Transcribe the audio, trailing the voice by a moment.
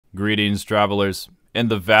Greetings, travelers. In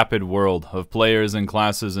the vapid world of players and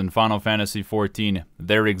classes in Final Fantasy XIV,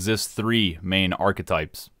 there exist three main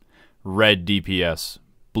archetypes: red DPS,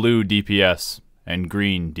 blue DPS, and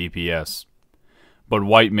green DPS. But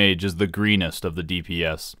White Mage is the greenest of the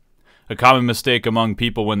DPS. A common mistake among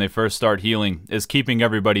people when they first start healing is keeping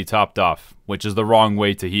everybody topped off, which is the wrong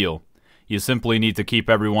way to heal. You simply need to keep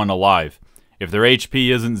everyone alive. If their HP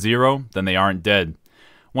isn't 0, then they aren't dead.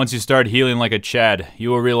 Once you start healing like a Chad, you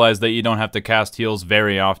will realize that you don't have to cast heals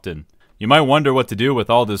very often. You might wonder what to do with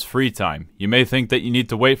all this free time. You may think that you need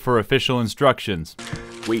to wait for official instructions.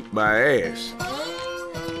 Wheat my ass.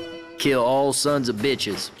 Kill all sons of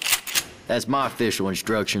bitches. That's my official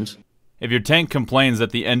instructions. If your tank complains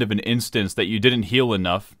at the end of an instance that you didn't heal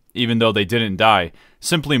enough, even though they didn't die,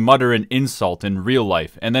 simply mutter an insult in real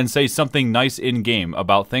life and then say something nice in-game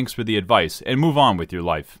about thanks for the advice and move on with your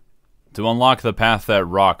life. To unlock the path that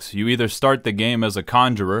rocks, you either start the game as a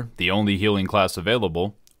Conjurer, the only healing class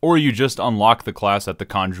available, or you just unlock the class at the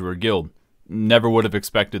Conjurer Guild. Never would have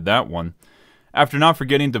expected that one. After not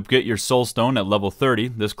forgetting to get your Soul Stone at level 30,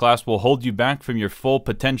 this class will hold you back from your full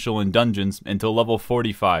potential in dungeons until level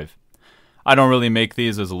 45. I don't really make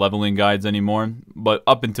these as leveling guides anymore, but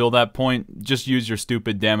up until that point, just use your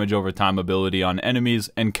stupid damage over time ability on enemies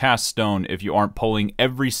and cast stone if you aren't pulling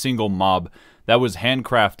every single mob that was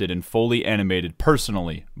handcrafted and fully animated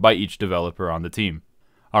personally by each developer on the team.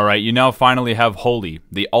 Alright, you now finally have Holy,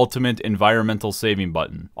 the ultimate environmental saving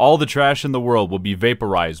button. All the trash in the world will be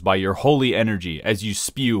vaporized by your holy energy as you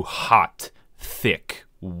spew hot, thick,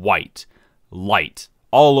 white light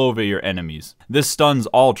all over your enemies. This stuns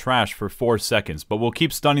all trash for 4 seconds, but will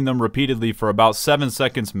keep stunning them repeatedly for about 7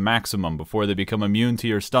 seconds maximum before they become immune to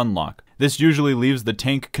your stun lock. This usually leaves the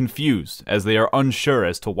tank confused, as they are unsure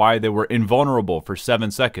as to why they were invulnerable for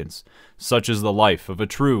 7 seconds. Such is the life of a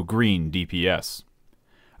true green DPS.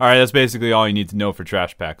 Alright, that's basically all you need to know for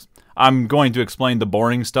trash packs. I'm going to explain the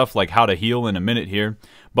boring stuff like how to heal in a minute here,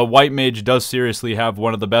 but White Mage does seriously have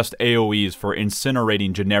one of the best AoEs for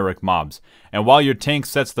incinerating generic mobs, and while your tank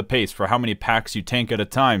sets the pace for how many packs you tank at a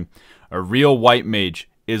time, a real White Mage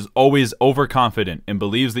is always overconfident and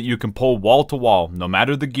believes that you can pull wall to wall, no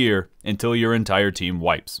matter the gear, until your entire team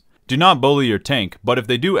wipes. Do not bully your tank, but if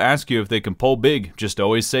they do ask you if they can pull big, just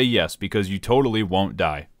always say yes, because you totally won't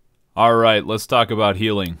die. Alright, let's talk about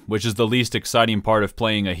healing, which is the least exciting part of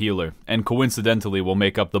playing a healer, and coincidentally will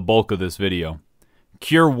make up the bulk of this video.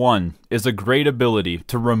 Cure 1 is a great ability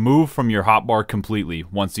to remove from your hotbar completely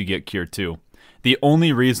once you get Cure 2. The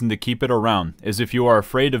only reason to keep it around is if you are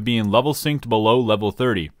afraid of being level synced below level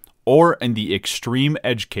 30, or in the extreme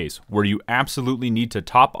edge case where you absolutely need to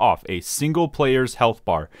top off a single player's health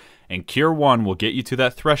bar, and Cure 1 will get you to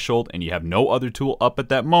that threshold and you have no other tool up at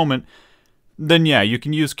that moment, then yeah, you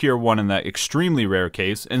can use Cure 1 in that extremely rare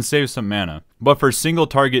case and save some mana. But for single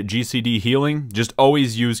target GCD healing, just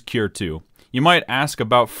always use Cure 2. You might ask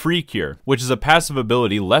about Free Cure, which is a passive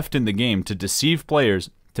ability left in the game to deceive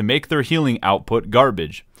players to make their healing output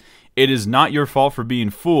garbage. It is not your fault for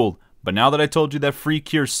being fooled, but now that I told you that Free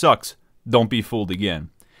Cure sucks, don't be fooled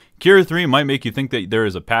again. Cure 3 might make you think that there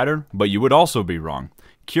is a pattern, but you would also be wrong.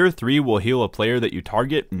 Cure 3 will heal a player that you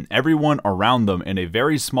target and everyone around them in a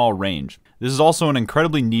very small range. This is also an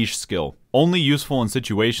incredibly niche skill, only useful in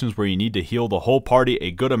situations where you need to heal the whole party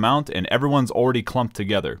a good amount and everyone's already clumped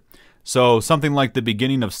together. So something like the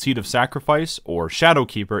beginning of Seed of Sacrifice or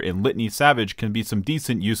Shadowkeeper in Litany Savage can be some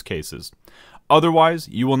decent use cases. Otherwise,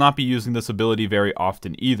 you will not be using this ability very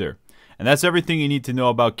often either. And that's everything you need to know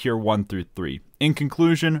about Cure 1 through 3. In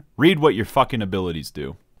conclusion, read what your fucking abilities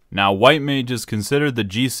do. Now, White Mage is considered the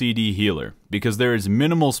GCD Healer because there is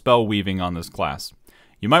minimal spell weaving on this class.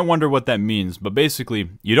 You might wonder what that means, but basically,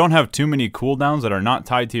 you don't have too many cooldowns that are not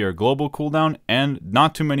tied to your global cooldown, and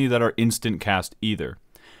not too many that are instant cast either.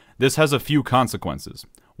 This has a few consequences.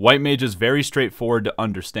 White Mage is very straightforward to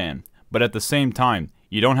understand, but at the same time,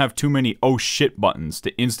 you don't have too many oh shit buttons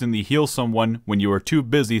to instantly heal someone when you are too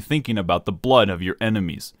busy thinking about the blood of your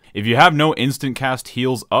enemies. If you have no instant cast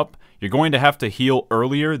heals up, you're going to have to heal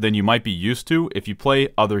earlier than you might be used to if you play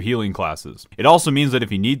other healing classes. It also means that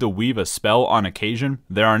if you need to weave a spell on occasion,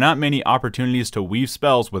 there are not many opportunities to weave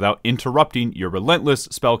spells without interrupting your relentless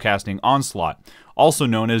spellcasting onslaught, also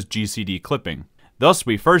known as GCD clipping. Thus,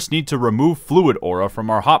 we first need to remove Fluid Aura from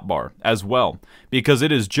our hotbar as well, because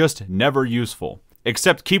it is just never useful.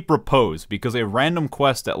 Except keep Repose, because a random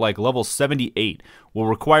quest at like level 78 will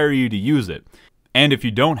require you to use it. And if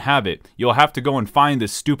you don't have it, you'll have to go and find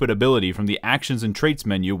this stupid ability from the Actions and Traits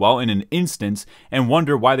menu while in an instance and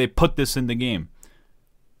wonder why they put this in the game.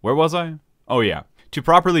 Where was I? Oh yeah. To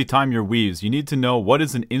properly time your weaves, you need to know what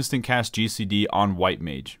is an instant cast GCD on White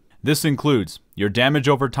Mage. This includes your damage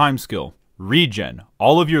over time skill, regen,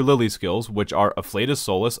 all of your Lily skills, which are Afflatus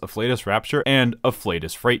Solus, Afflatus Rapture, and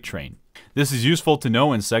Afflatus Freight Train. This is useful to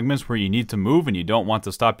know in segments where you need to move and you don't want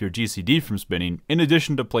to stop your GCD from spinning, in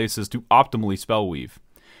addition to places to optimally spell weave.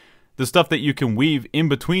 The stuff that you can weave in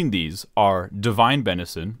between these are Divine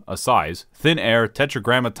Benison, Assize, Thin Air,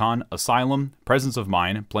 Tetragrammaton, Asylum, Presence of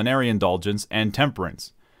Mind, Plenary Indulgence, and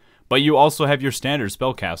Temperance. But you also have your standard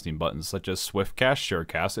spellcasting buttons such as Swiftcast,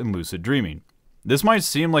 Surecast, and Lucid Dreaming. This might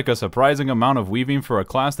seem like a surprising amount of weaving for a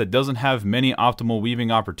class that doesn't have many optimal weaving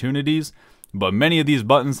opportunities, but many of these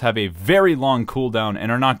buttons have a very long cooldown and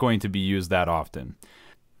are not going to be used that often.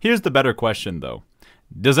 Here's the better question though.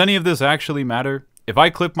 Does any of this actually matter? If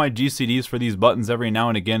I clip my GCDs for these buttons every now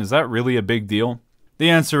and again, is that really a big deal?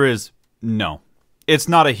 The answer is no. It's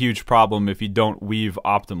not a huge problem if you don't weave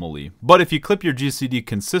optimally, but if you clip your GCD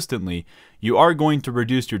consistently, you are going to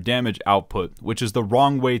reduce your damage output, which is the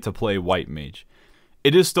wrong way to play White Mage.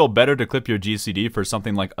 It is still better to clip your GCD for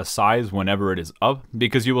something like Assize whenever it is up,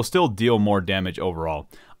 because you will still deal more damage overall.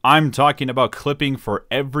 I'm talking about clipping for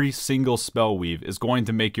every single spell weave is going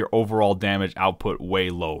to make your overall damage output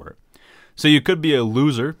way lower. So you could be a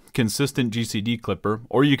loser, consistent GCD clipper,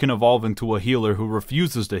 or you can evolve into a healer who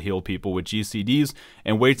refuses to heal people with GCDs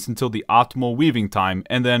and waits until the optimal weaving time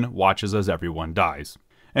and then watches as everyone dies.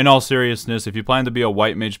 In all seriousness, if you plan to be a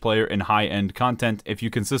White Mage player in high-end content, if you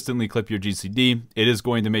consistently clip your GCD, it is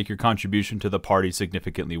going to make your contribution to the party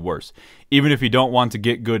significantly worse. Even if you don't want to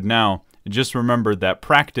get good now, just remember that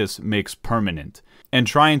practice makes permanent. And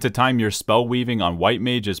trying to time your spell weaving on White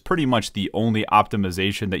Mage is pretty much the only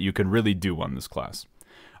optimization that you can really do on this class.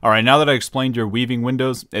 Alright, now that I explained your weaving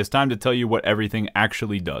windows, it's time to tell you what everything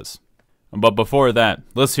actually does. But before that,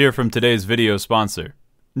 let's hear from today's video sponsor.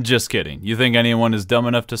 Just kidding, you think anyone is dumb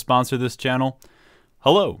enough to sponsor this channel?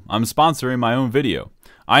 Hello, I'm sponsoring my own video.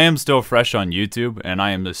 I am still fresh on YouTube, and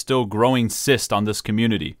I am a still growing cyst on this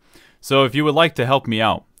community. So if you would like to help me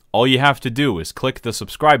out, all you have to do is click the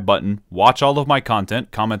subscribe button, watch all of my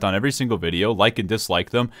content, comment on every single video, like and dislike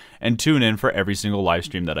them, and tune in for every single live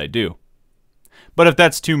stream that I do. But if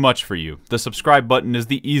that's too much for you, the subscribe button is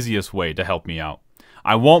the easiest way to help me out.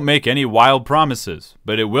 I won't make any wild promises,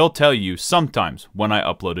 but it will tell you sometimes when I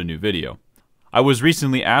upload a new video. I was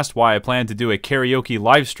recently asked why I plan to do a karaoke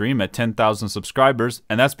live stream at 10,000 subscribers,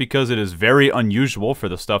 and that's because it is very unusual for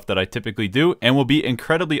the stuff that I typically do and will be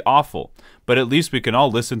incredibly awful, but at least we can all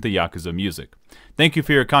listen to Yakuza music. Thank you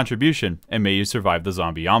for your contribution, and may you survive the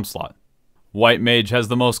zombie onslaught. White Mage has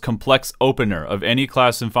the most complex opener of any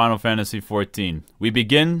class in Final Fantasy XIV. We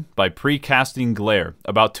begin by pre-casting Glare,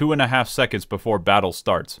 about 2.5 seconds before battle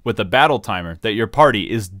starts, with a battle timer that your party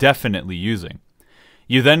is definitely using.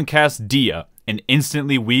 You then cast Dia, and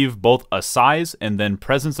instantly weave both Assize and then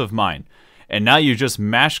Presence of Mind. And now you just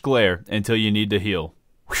mash Glare until you need to heal.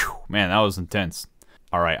 Whew, man, that was intense.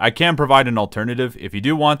 Alright, I can provide an alternative. If you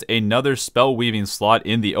do want another spell weaving slot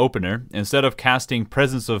in the opener, instead of casting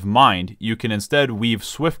Presence of Mind, you can instead weave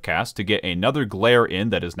Swift Cast to get another Glare in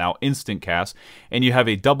that is now instant cast, and you have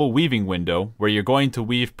a double weaving window where you're going to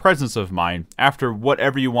weave Presence of Mind after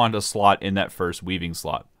whatever you want a slot in that first weaving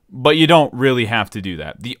slot. But you don't really have to do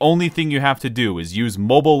that. The only thing you have to do is use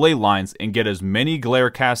mobile ley lines and get as many Glare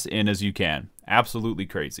casts in as you can. Absolutely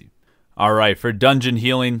crazy. Alright, for dungeon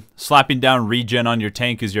healing, slapping down regen on your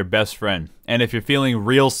tank is your best friend. And if you're feeling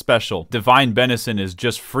real special, Divine Benison is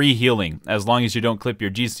just free healing as long as you don't clip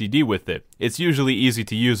your GCD with it. It's usually easy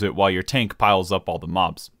to use it while your tank piles up all the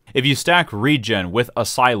mobs. If you stack regen with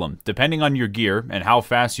Asylum, depending on your gear and how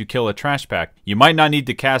fast you kill a trash pack, you might not need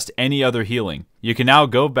to cast any other healing. You can now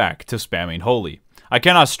go back to spamming Holy. I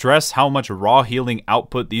cannot stress how much raw healing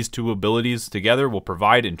output these two abilities together will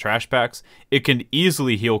provide in trash packs. It can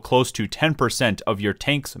easily heal close to 10% of your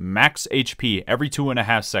tank's max HP every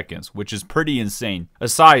 2.5 seconds, which is pretty insane.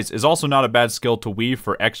 Assize is also not a bad skill to weave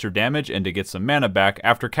for extra damage and to get some mana back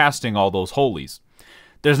after casting all those holies.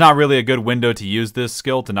 There's not really a good window to use this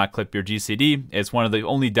skill to not clip your GCD. It's one of the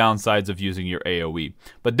only downsides of using your AoE.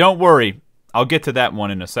 But don't worry, I'll get to that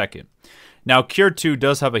one in a second. Now, Cure 2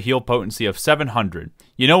 does have a heal potency of 700.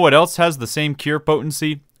 You know what else has the same cure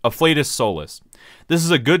potency? Afflatus Solus. This is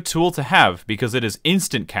a good tool to have because it is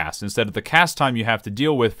instant cast instead of the cast time you have to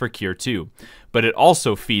deal with for Cure 2. But it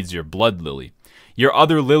also feeds your Blood Lily. Your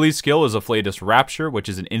other Lily skill is Afflatus Rapture, which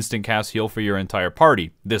is an instant cast heal for your entire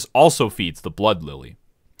party. This also feeds the Blood Lily.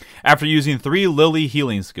 After using 3 Lily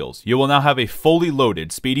healing skills, you will now have a fully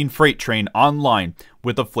loaded speeding freight train online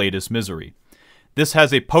with Afflatus Misery. This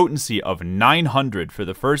has a potency of 900 for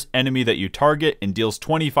the first enemy that you target and deals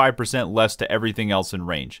 25% less to everything else in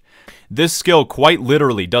range. This skill quite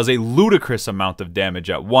literally does a ludicrous amount of damage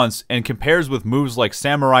at once and compares with moves like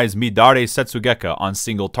Samurai's Midare Setsugeka on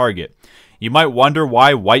single target. You might wonder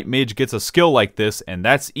why White Mage gets a skill like this, and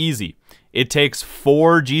that's easy. It takes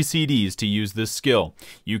 4 GCDs to use this skill.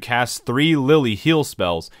 You cast 3 Lily heal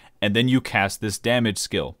spells, and then you cast this damage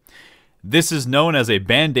skill. This is known as a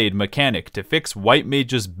band-aid mechanic to fix White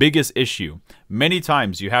Mage's biggest issue. Many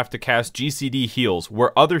times you have to cast GCD heals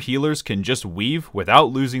where other healers can just weave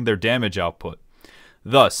without losing their damage output.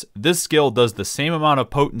 Thus, this skill does the same amount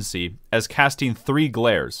of potency as casting 3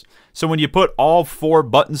 glares. So when you put all 4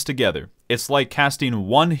 buttons together, it's like casting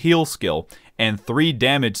 1 heal skill and 3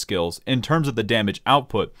 damage skills in terms of the damage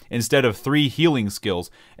output instead of 3 healing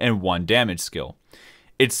skills and 1 damage skill.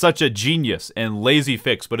 It's such a genius and lazy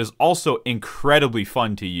fix, but is also incredibly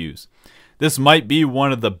fun to use. This might be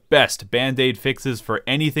one of the best band-aid fixes for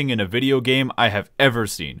anything in a video game I have ever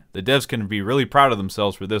seen. The devs can be really proud of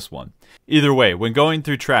themselves for this one. Either way, when going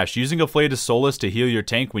through trash, using a Flay to Solace to heal your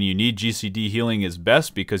tank when you need GCD healing is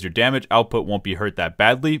best because your damage output won't be hurt that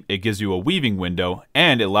badly, it gives you a weaving window,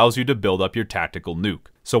 and it allows you to build up your tactical nuke.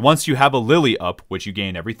 So once you have a Lily up, which you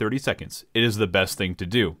gain every 30 seconds, it is the best thing to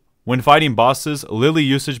do. When fighting bosses, Lily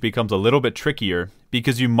usage becomes a little bit trickier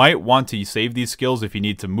because you might want to save these skills if you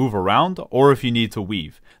need to move around or if you need to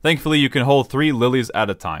weave. Thankfully, you can hold 3 Lilies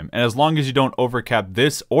at a time, and as long as you don't overcap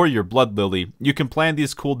this or your Blood Lily, you can plan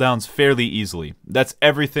these cooldowns fairly easily. That's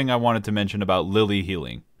everything I wanted to mention about Lily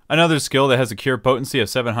healing. Another skill that has a cure potency of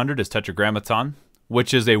 700 is Tetragrammaton,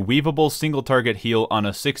 which is a weavable single target heal on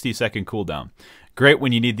a 60-second cooldown. Great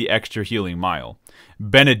when you need the extra healing mile.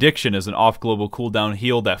 Benediction is an off-global cooldown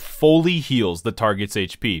heal that fully heals the target's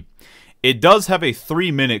HP. It does have a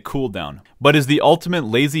 3-minute cooldown, but is the ultimate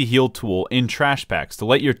lazy heal tool in trash packs to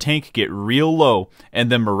let your tank get real low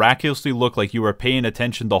and then miraculously look like you are paying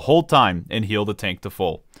attention the whole time and heal the tank to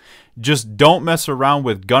full. Just don't mess around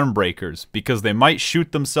with gunbreakers because they might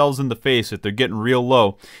shoot themselves in the face if they're getting real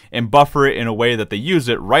low and buffer it in a way that they use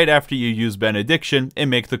it right after you use Benediction and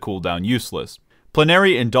make the cooldown useless.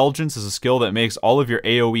 Plenary Indulgence is a skill that makes all of your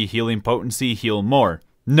AoE healing potency heal more.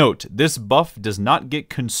 Note, this buff does not get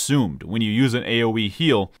consumed when you use an AoE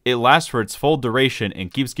heal. It lasts for its full duration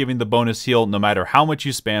and keeps giving the bonus heal no matter how much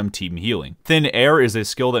you spam team healing. Thin Air is a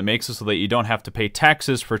skill that makes it so that you don't have to pay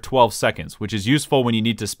taxes for 12 seconds, which is useful when you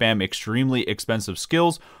need to spam extremely expensive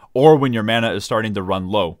skills or when your mana is starting to run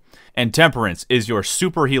low. And Temperance is your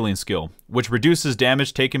super healing skill, which reduces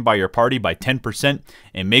damage taken by your party by 10%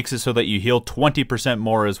 and makes it so that you heal 20%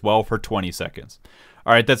 more as well for 20 seconds.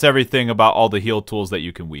 Alright, that's everything about all the heal tools that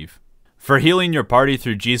you can weave. For healing your party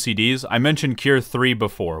through GCDs, I mentioned Cure 3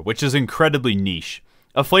 before, which is incredibly niche.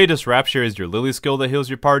 Afflatus Rapture is your Lily skill that heals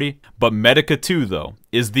your party, but Medica 2, though,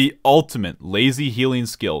 is the ultimate lazy healing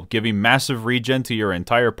skill, giving massive regen to your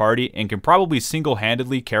entire party and can probably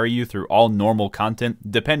single-handedly carry you through all normal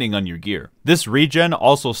content, depending on your gear. This regen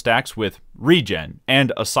also stacks with Regen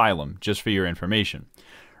and Asylum, just for your information.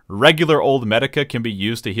 Regular old Medica can be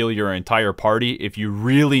used to heal your entire party if you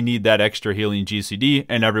really need that extra healing GCD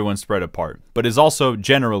and everyone's spread apart, but is also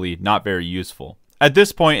generally not very useful. At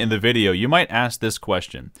this point in the video, you might ask this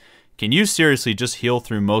question. Can you seriously just heal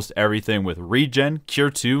through most everything with Regen,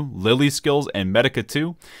 Cure 2, Lily skills, and Medica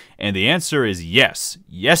 2? And the answer is yes.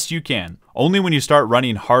 Yes, you can. Only when you start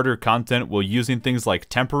running harder content will using things like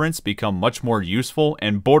Temperance become much more useful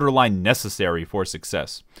and borderline necessary for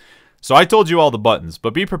success. So I told you all the buttons,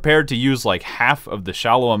 but be prepared to use like half of the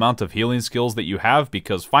shallow amount of healing skills that you have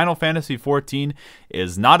because Final Fantasy XIV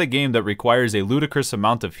is not a game that requires a ludicrous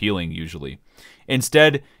amount of healing usually.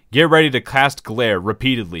 Instead, get ready to cast Glare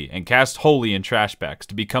repeatedly and cast Holy in trash packs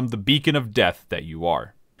to become the beacon of death that you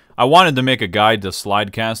are. I wanted to make a guide to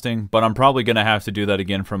slide casting, but I'm probably going to have to do that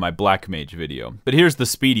again for my Black Mage video. But here's the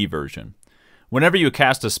speedy version. Whenever you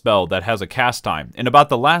cast a spell that has a cast time, in about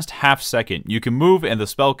the last half second, you can move and the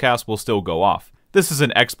spell cast will still go off. This is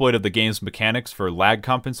an exploit of the game's mechanics for lag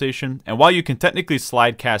compensation, and while you can technically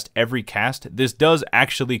slide cast every cast, this does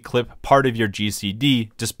actually clip part of your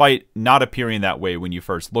GCD, despite not appearing that way when you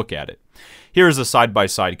first look at it. Here is a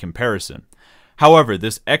side-by-side comparison. However,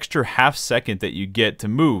 this extra half second that you get to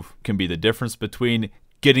move can be the difference between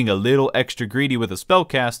getting a little extra greedy with a spell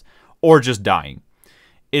cast or just dying.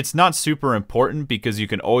 It's not super important because you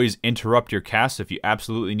can always interrupt your cast if you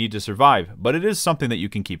absolutely need to survive, but it is something that you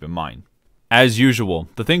can keep in mind. As usual,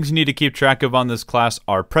 the things you need to keep track of on this class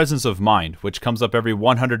are Presence of Mind, which comes up every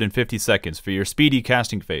 150 seconds for your speedy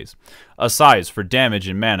casting phase, a Size for damage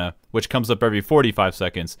and mana, which comes up every 45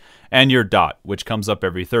 seconds, and your Dot, which comes up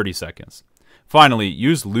every 30 seconds. Finally,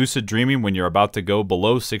 use lucid dreaming when you're about to go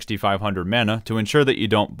below 6,500 mana to ensure that you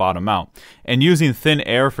don't bottom out, and using thin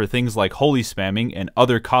air for things like holy spamming and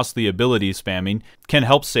other costly ability spamming can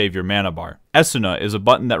help save your mana bar. Esuna is a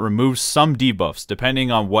button that removes some debuffs depending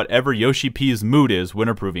on whatever Yoshi P's mood is when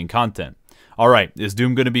approving content. Alright, is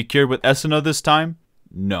Doom going to be cured with Esuna this time?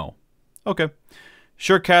 No. Okay.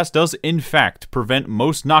 Surecast does in fact prevent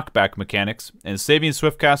most knockback mechanics, and saving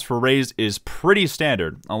Swiftcast for Raise is pretty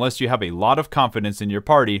standard unless you have a lot of confidence in your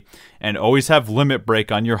party and always have Limit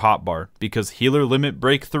Break on your hotbar, because Healer Limit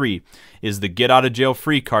Break 3 is the get out of jail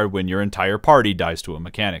free card when your entire party dies to a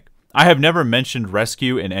mechanic. I have never mentioned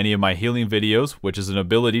Rescue in any of my healing videos, which is an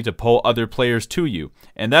ability to pull other players to you,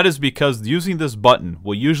 and that is because using this button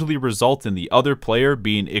will usually result in the other player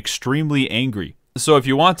being extremely angry. So if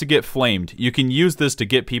you want to get flamed, you can use this to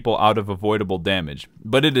get people out of avoidable damage,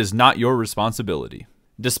 but it is not your responsibility.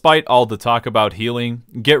 Despite all the talk about healing,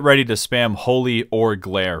 get ready to spam Holy or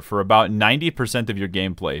Glare for about 90% of your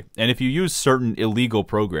gameplay, and if you use certain illegal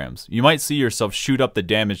programs, you might see yourself shoot up the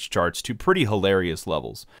damage charts to pretty hilarious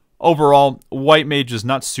levels. Overall, White Mage is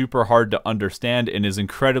not super hard to understand and is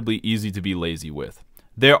incredibly easy to be lazy with.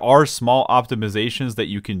 There are small optimizations that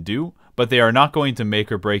you can do, but they are not going to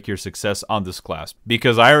make or break your success on this class,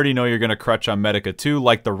 because I already know you're going to crutch on Medica 2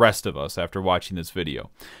 like the rest of us after watching this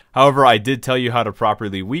video. However, I did tell you how to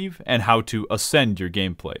properly weave and how to ascend your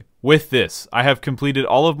gameplay. With this, I have completed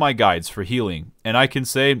all of my guides for healing, and I can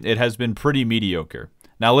say it has been pretty mediocre.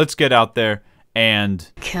 Now let's get out there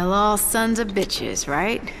and kill all sons of bitches,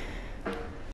 right?